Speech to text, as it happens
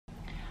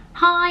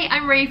Hi,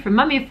 I'm Ray from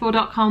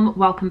mummyof4.com.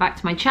 Welcome back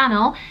to my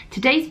channel.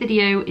 Today's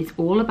video is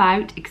all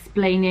about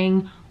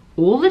explaining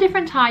all the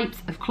different types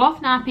of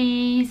cloth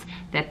nappies,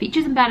 their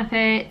features and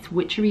benefits,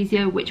 which are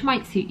easier, which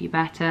might suit you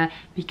better,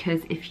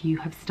 because if you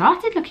have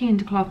started looking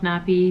into cloth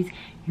nappies,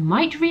 you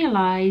might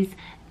realise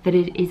that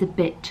it is a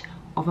bit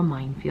of a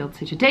minefield.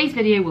 So today's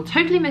video will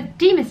totally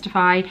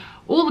demystify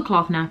all the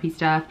cloth nappy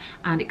stuff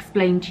and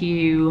explain to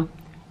you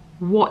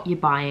what you're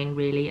buying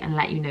really, and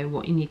let you know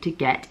what you need to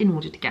get in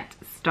order to get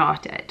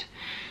started.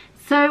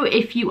 So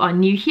if you are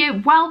new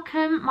here,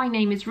 welcome. My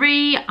name is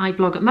Ree. I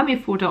blog at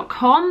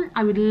mummyof4.com.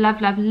 I would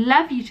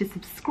love you to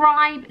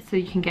subscribe so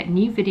you can get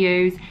new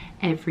videos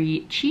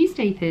every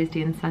Tuesday,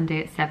 Thursday and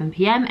Sunday at 7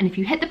 PM. And if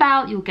you hit the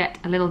bell, you'll get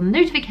a little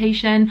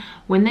notification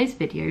when those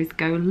videos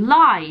go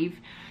live.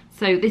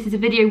 So this is a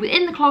video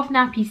within the cloth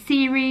nappy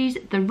series.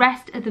 The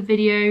rest of the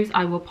videos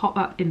I will pop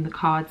up in the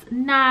cards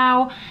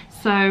now,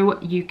 so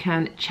you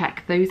can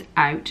check those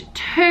out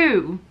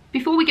too.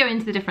 Before we go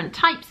into the different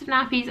types of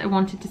nappies, I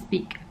wanted to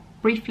speak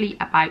briefly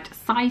about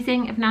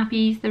sizing of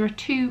nappies. There are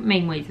two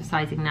main ways of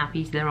sizing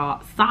nappies. There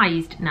are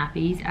sized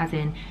nappies, as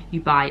in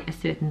you buy a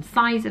certain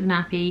size of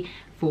nappy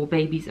for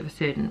babies of a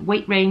certain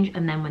weight range,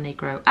 and then when they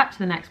grow up to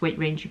the next weight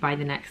range, you buy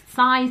the next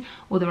size.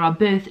 Or there are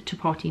birth to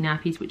potty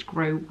nappies, which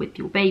grow with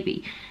your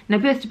baby. Now,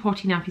 birth to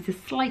potty nappies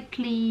are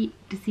slightly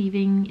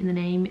deceiving in the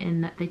name,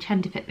 in that they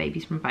tend to fit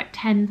babies from about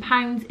 10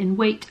 pounds in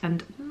weight,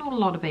 and not a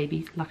lot of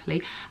babies,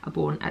 luckily, are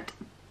born at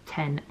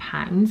 10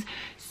 pounds.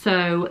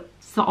 So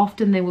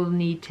often there will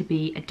need to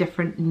be a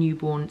different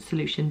newborn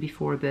solution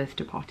before a birth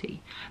to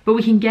potty. But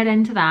we can get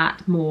into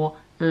that more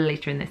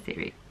later in this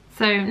series.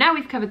 So now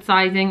we've covered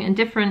sizing, and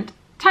different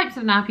types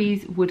of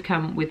nappies would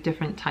come with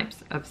different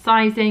types of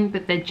sizing,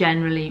 but they're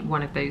generally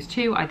one of those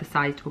two, either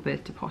sized or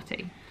birth to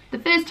potty. The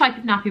first type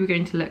of nappy we're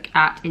going to look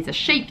at is a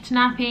shaped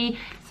nappy.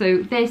 So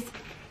this,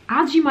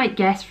 as you might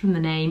guess from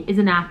the name, is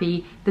a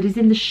nappy that is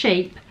in the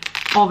shape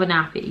of a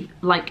nappy,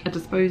 like a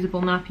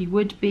disposable nappy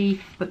would be,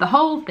 but the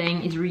whole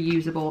thing is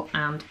reusable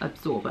and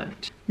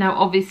absorbent. Now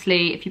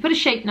obviously, if you put a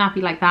shaped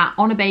nappy like that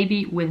on a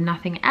baby with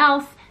nothing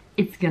else,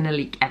 it's gonna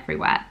leak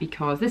everywhere,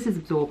 because this is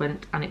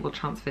absorbent and it will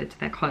transfer to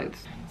their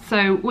clothes.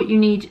 So what you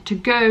need to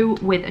go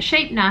with a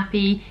shaped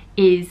nappy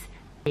is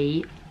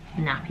a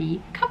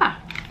nappy cover,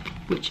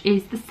 which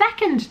is the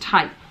second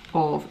type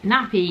of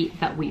nappy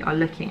that we are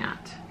looking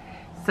at.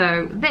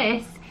 So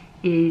this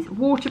is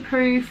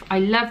waterproof. I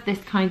love this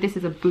kind. This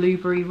is a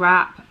blueberry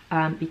wrap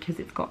because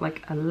it's got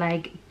like a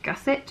leg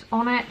gusset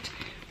on it,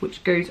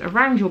 which goes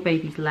around your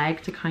baby's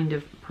leg to kind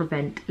of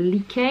prevent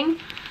leaking.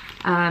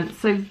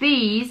 So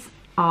these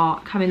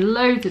come in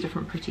loads of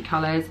different pretty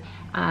colours,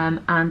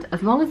 and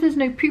as long as there's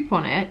no poop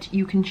on it,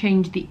 you can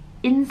change the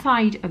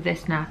inside of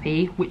this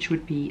nappy, which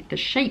would be the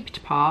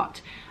shaped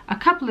part, a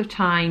couple of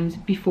times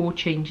before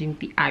changing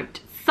the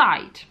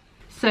outside.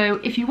 So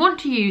if you want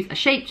to use a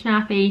shaped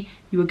nappy,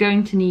 you are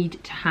going to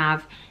need to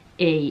have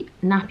a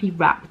nappy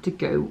wrap to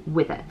go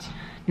with it.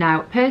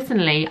 Now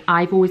personally,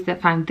 I've always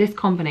found this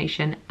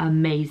combination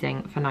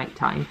amazing for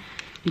nighttime,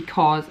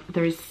 because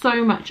there is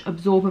so much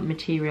absorbent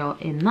material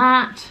in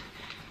that,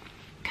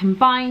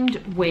 combined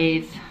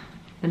with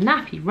the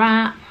nappy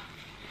wrap.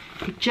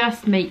 It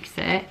just makes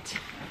it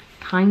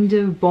kind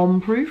of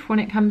bomb-proof when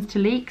it comes to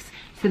leaks.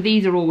 So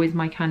these are always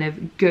my kind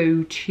of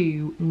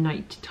go-to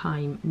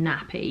nighttime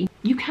nappy.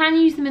 You can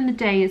use them in the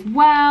day as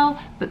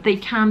well, but they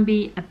can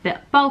be a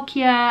bit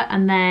bulkier.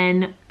 And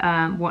then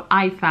what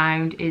I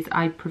found is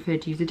I prefer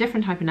to use a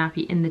different type of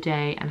nappy in the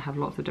day and have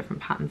lots of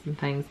different patterns and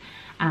things.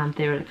 And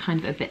they're kind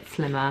of a bit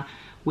slimmer,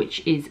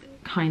 which is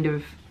kind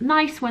of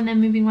nice when they're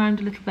moving around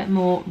a little bit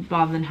more,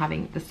 rather than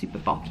having the super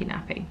bulky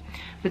nappy.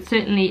 But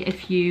certainly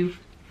if you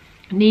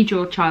need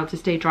your child to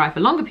stay dry for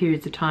longer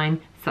periods of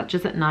time, such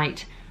as at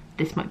night,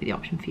 this might be the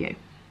option for you.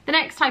 The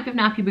next type of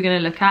nappy we're going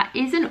to look at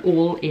is an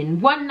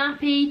all-in-one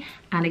nappy.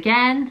 And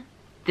again,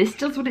 this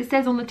does what it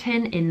says on the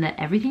tin, in that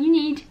everything you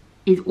need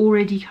is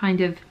already kind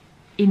of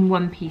in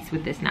one piece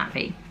with this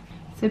nappy.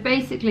 So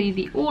basically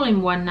the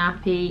all-in-one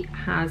nappy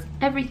has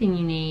everything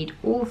you need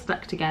all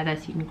stuck together,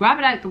 so you can grab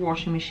it out the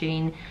washing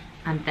machine,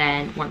 and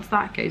then once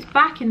that goes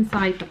back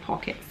inside the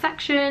pocket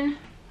section,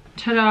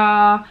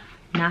 ta-da,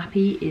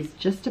 nappy is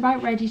just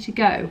about ready to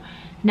go.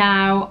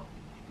 Now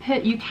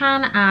you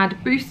can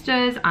add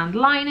boosters and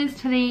liners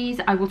to these.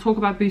 I will talk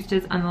about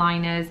boosters and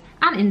liners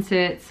and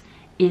inserts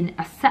in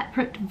a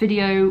separate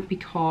video,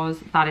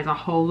 because that is a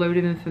whole load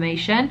of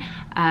information.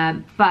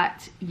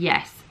 But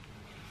yes,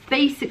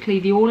 basically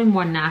the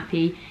all-in-one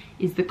nappy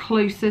is the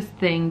closest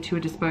thing to a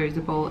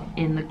disposable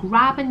in the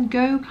grab and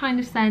go kind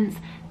of sense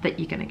that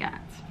you're gonna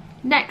get.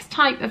 Next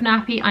type of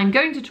nappy I'm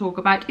going to talk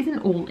about is an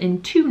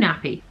all-in-two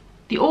nappy.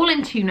 The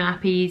all-in-two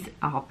nappies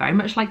are very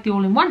much like the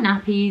all-in-one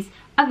nappies,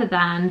 other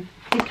than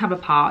they come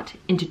apart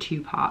into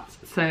two parts.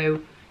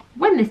 So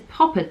when this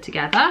poppered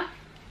together,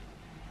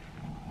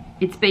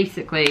 it's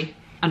basically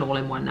an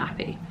all-in-one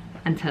nappy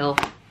until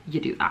you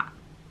do that.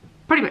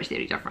 Pretty much the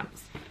only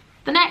difference.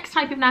 The next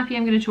type of nappy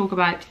I'm going to talk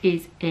about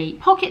is a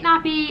pocket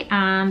nappy,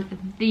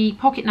 and the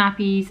pocket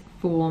nappies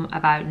form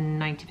about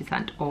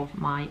 90% of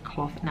my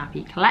cloth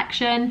nappy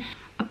collection.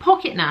 A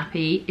pocket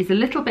nappy is a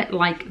little bit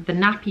like the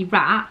nappy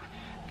wrap,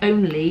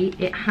 only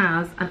it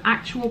has an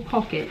actual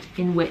pocket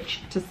in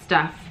which to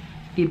stuff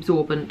the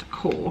absorbent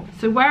core.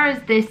 So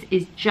whereas this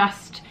is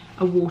just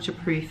a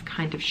waterproof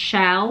kind of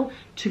shell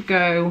to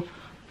go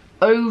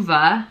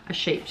over a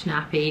shaped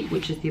nappy,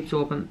 which is the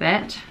absorbent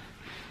bit,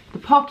 the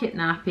pocket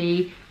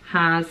nappy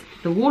has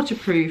the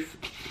waterproof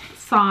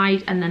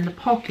side and then the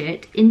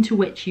pocket into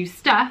which you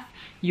stuff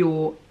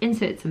your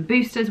inserts and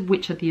boosters,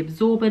 which are the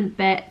absorbent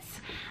bits,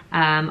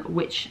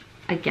 which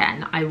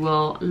again I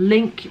will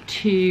link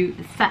to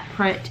the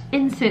separate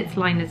inserts,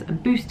 liners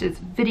and boosters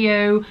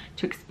video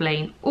to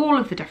explain all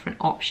of the different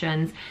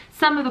options.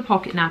 Some of the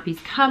pocket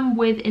nappies come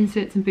with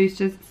inserts and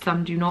boosters,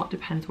 some do not,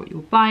 depends what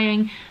you're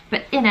buying,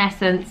 but in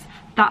essence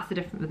that's the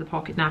difference with the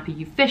pocket nappy.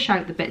 You fish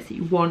out the bits that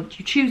you want,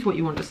 you choose what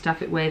you want to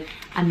stuff it with,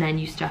 and then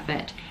you stuff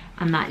it,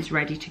 and that is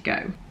ready to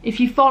go. If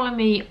you follow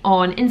me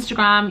on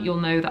Instagram, you'll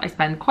know that I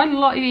spend quite a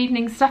lot of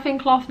evenings stuffing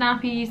cloth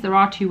nappies. There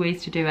are two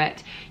ways to do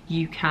it.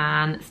 You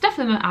can stuff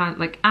them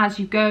like as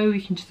you go,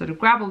 you can just sort of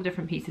grab all the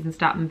different pieces and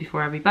stack them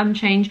before every bum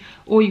change,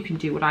 or you can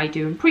do what I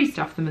do and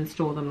pre-stuff them and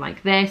store them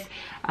like this.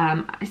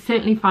 I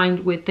certainly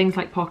find with things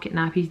like pocket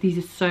nappies, these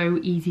are so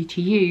easy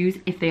to use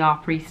if they are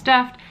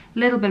pre-stuffed. A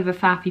little bit of a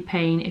faffy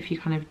pain if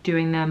you're kind of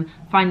doing them,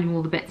 finding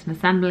all the bits and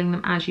assembling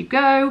them as you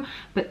go,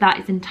 but that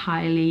is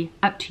entirely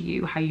up to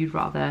you how you'd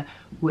rather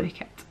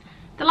work it.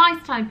 The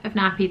last type of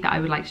nappy that I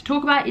would like to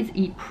talk about is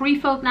a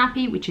prefold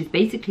nappy, which is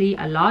basically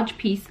a large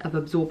piece of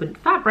absorbent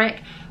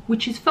fabric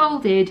which is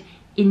folded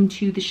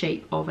into the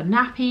shape of a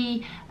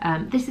nappy.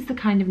 This is the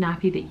kind of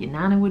nappy that your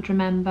nana would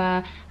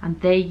remember, and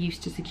they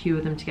used to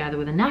secure them together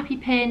with a nappy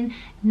pin.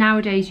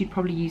 Nowadays you'd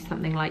probably use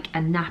something like a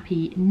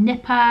nappy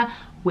nipper,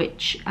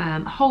 which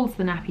holds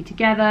the nappy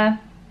together.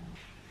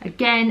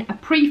 Again, a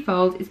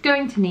prefold is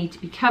going to need to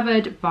be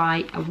covered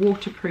by a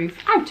waterproof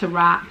outer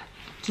wrap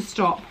to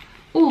stop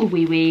all the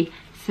wee-wee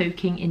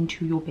soaking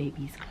into your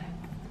baby's clothes.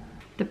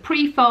 The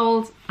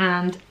prefold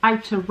and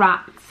outer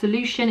wrap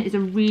solution is a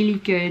really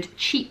good,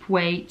 cheap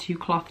way to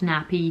cloth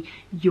nappy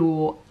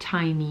your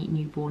tiny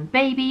newborn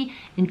baby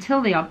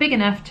until they are big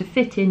enough to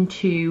fit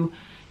into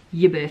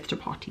your birth to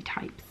potty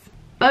types.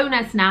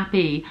 Bonus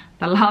nappy,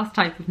 the last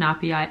type of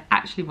nappy I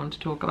actually want to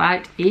talk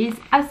about is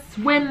a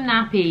swim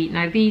nappy.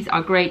 Now these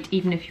are great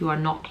even if you are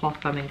not cloth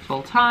bumming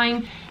full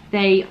time.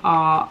 They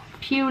are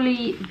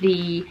purely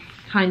the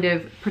kind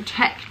of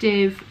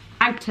protective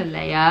outer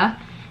layer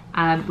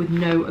with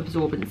no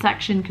absorbent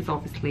section, because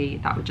obviously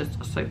that would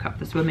just soak up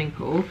the swimming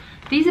pool.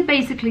 These are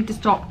basically to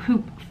stop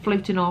poop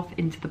floating off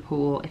into the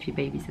pool if your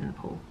baby's in the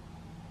pool.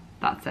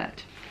 That's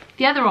it.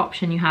 The other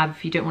option you have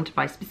if you don't want to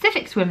buy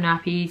specific swim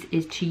nappies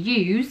is to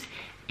use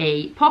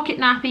a pocket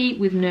nappy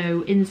with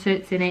no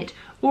inserts in it,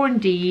 or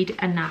indeed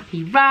a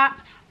nappy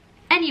wrap.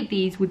 Any of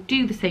these would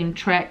do the same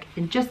trick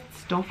in just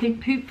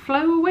stopping poop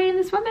flow away in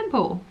the swimming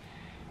pool.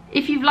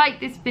 If you've liked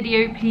this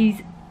video,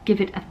 please give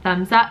it a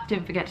thumbs up.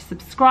 Don't forget to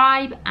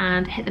subscribe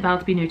and hit the bell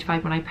to be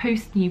notified when I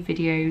post new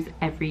videos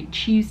every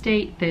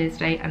Tuesday,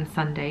 Thursday and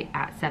Sunday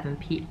at 7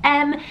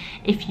 p.m.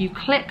 If you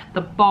click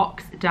the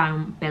box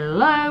down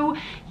below,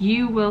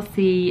 you will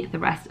see the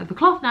rest of the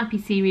cloth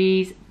nappy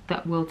series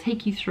that will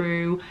take you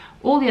through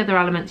all the other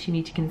elements you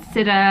need to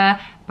consider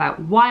about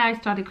why I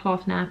started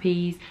cloth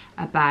nappies,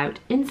 about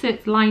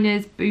inserts,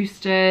 liners,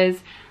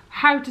 boosters,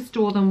 how to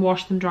store them,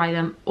 wash them, dry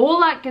them.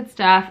 All that good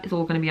stuff is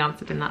all going to be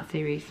answered in that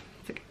series.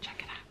 So check it out.